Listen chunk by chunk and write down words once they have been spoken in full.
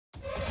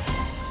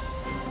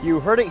You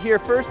heard it here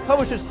first.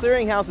 Publishers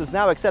Clearinghouse is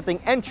now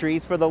accepting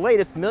entries for the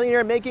latest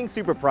Millionaire Making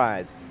Super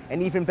Prize.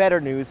 And even better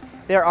news,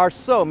 there are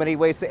so many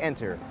ways to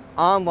enter.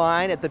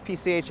 Online at the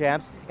PCH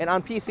apps and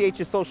on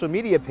PCH's social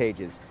media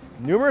pages.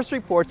 Numerous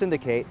reports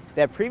indicate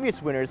that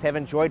previous winners have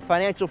enjoyed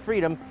financial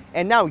freedom,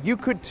 and now you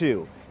could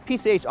too.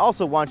 PCH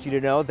also wants you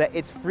to know that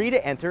it's free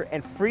to enter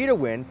and free to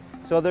win,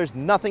 so there's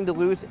nothing to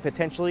lose,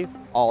 potentially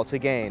all to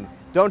gain.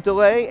 Don't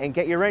delay and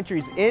get your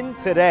entries in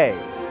today.